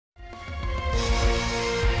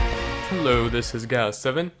Hello, this is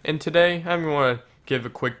Gaz7, and today I'm going to give a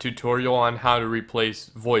quick tutorial on how to replace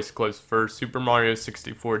voice clips for Super Mario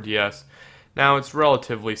 64DS. Now, it's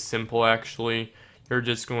relatively simple actually. You're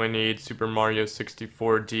just going to need Super Mario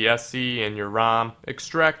 64DSe and your ROM.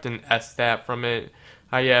 Extract an SStat from it.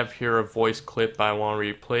 I have here a voice clip I want to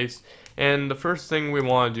replace, and the first thing we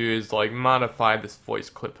want to do is modify this voice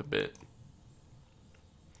clip a bit.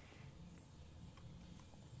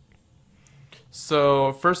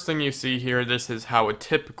 So first thing you see here, this is how a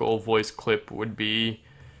typical voice clip would be,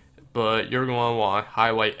 but you're going to want to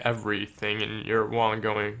highlight everything, and you're going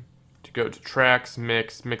to go to tracks,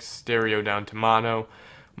 mix stereo down to mono.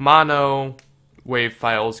 Mono wave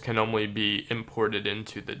files can only be imported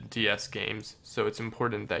into the DS games, so it's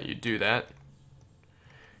important that you do that.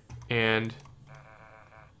 And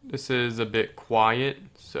this is a bit quiet,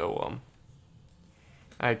 so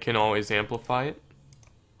I can always amplify it.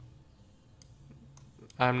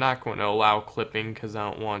 I'm not going to allow clipping because I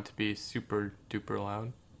don't want it to be super duper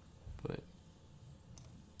loud, but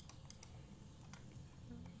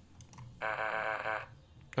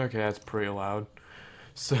okay, that's pretty loud.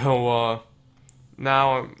 So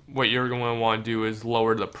now what you're going to want to do is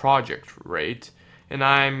lower the project rate, and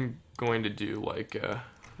I'm going to do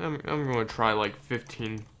I'm going to try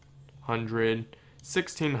 1500.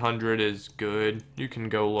 1600 is good. You can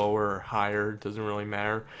go lower or higher, it doesn't really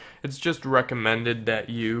matter. It's just recommended that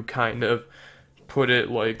you kind of put it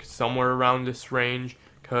somewhere around this range,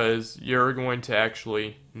 because you're going to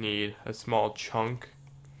actually need a small chunk.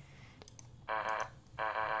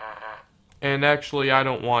 And actually, I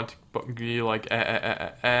don't want to be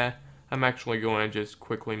I'm actually going to just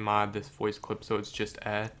quickly mod this voice clip so it's just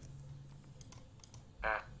There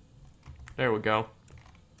we go.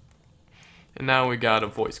 And now we got a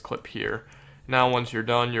voice clip here. Now once you're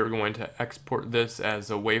done, you're going to export this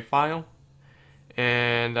as a WAV file.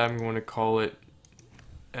 And I'm going to call it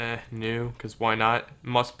new, because why not?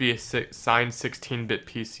 Must be a signed 16-bit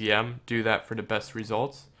PCM. Do that for the best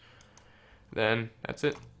results. Then that's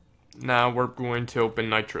it. Now we're going to open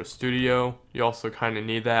Nitro Studio. You also kind of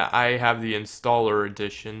need that. I have the installer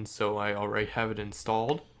edition, so I already have it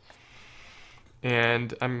installed.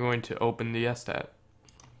 And I'm going to open the SStat.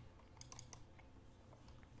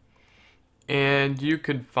 And you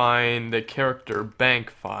could find the character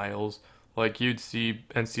bank files, like you'd see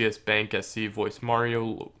NCS Bank SC Voice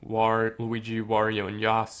Mario, Luigi, Wario, and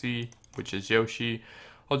Yoshi, which is Yoshi.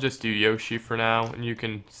 I'll just do Yoshi for now, and you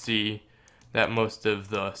can see that most of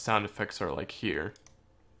the sound effects are here.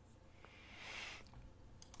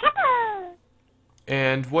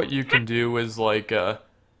 And what you can do is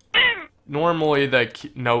normally the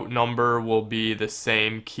note number will be the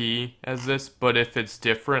same key as this, but if it's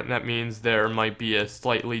different, that means there might be a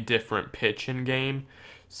slightly different pitch in game.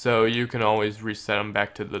 So you can always reset them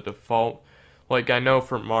back to the default. I know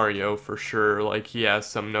for Mario for sure, he has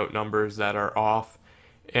some note numbers that are off,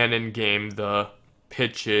 and in game the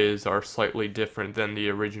pitches are slightly different than the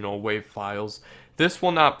original WAV files. This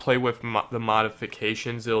will not play with the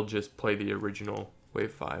modifications, it'll just play the original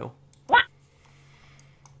WAV file.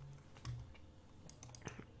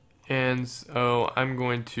 And so I'm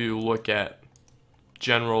going to look at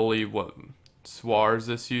generally what SWAVs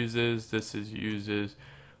this uses. This uses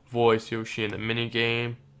voice, Yoshi, in the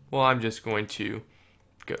minigame. Well, I'm just going to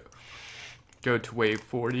go to wave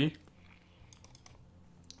 40,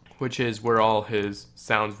 which is where all his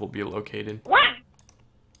sounds will be located.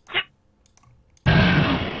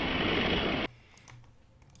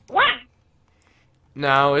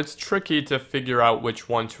 Now, it's tricky to figure out which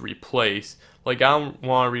one to replace. I don't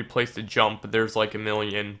want to replace the jump, but there's a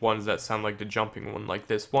million ones that sound like the jumping one, like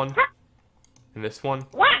this one. And this one.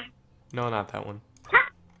 No, not that one.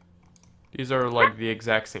 These are the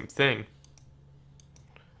exact same thing.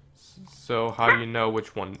 So how do you know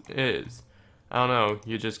which one is? I don't know,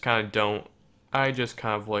 you just kind of don't. I just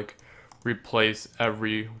kind of replace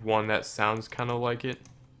every one that sounds kind of like it.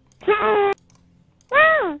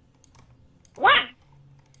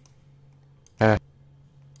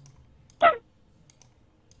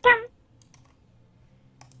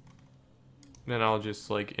 Then I'll just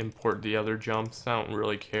import the other jumps. I don't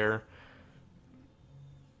really care.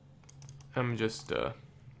 I'm just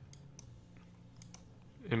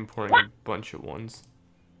importing a bunch of ones.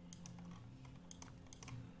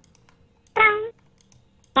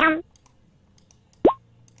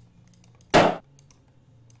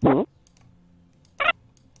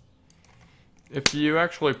 If you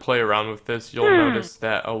actually play around with this, you'll notice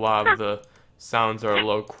that a lot of the sounds are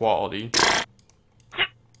low quality.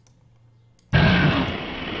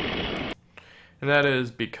 And that is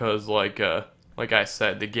because like I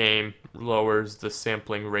said, the game lowers the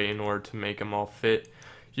sampling rate in order to make them all fit.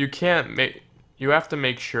 You have to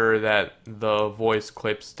make sure that the voice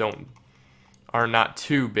clips are not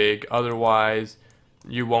too big, otherwise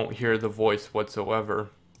you won't hear the voice whatsoever.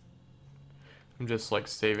 I'm just like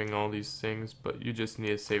saving all these things, but you just need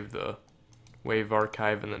to save the WAV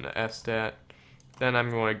archive and then the STAT. Then I'm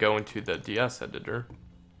going to go into the DS editor,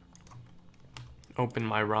 open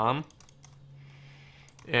my ROM,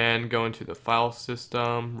 and go into the file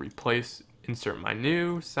system, insert my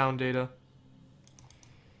new sound data,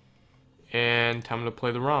 and time to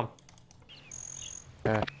play the ROM.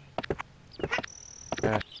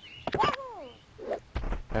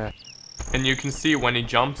 And you can see when he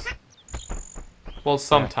jumps, well,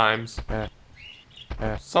 sometimes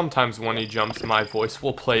when he jumps my voice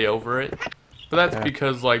will play over it, but that's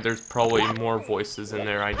because like there's probably more voices in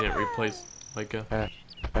there I didn't replace, like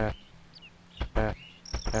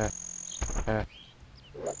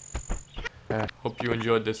Hope you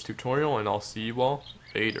enjoyed this tutorial, and I'll see you all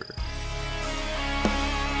later.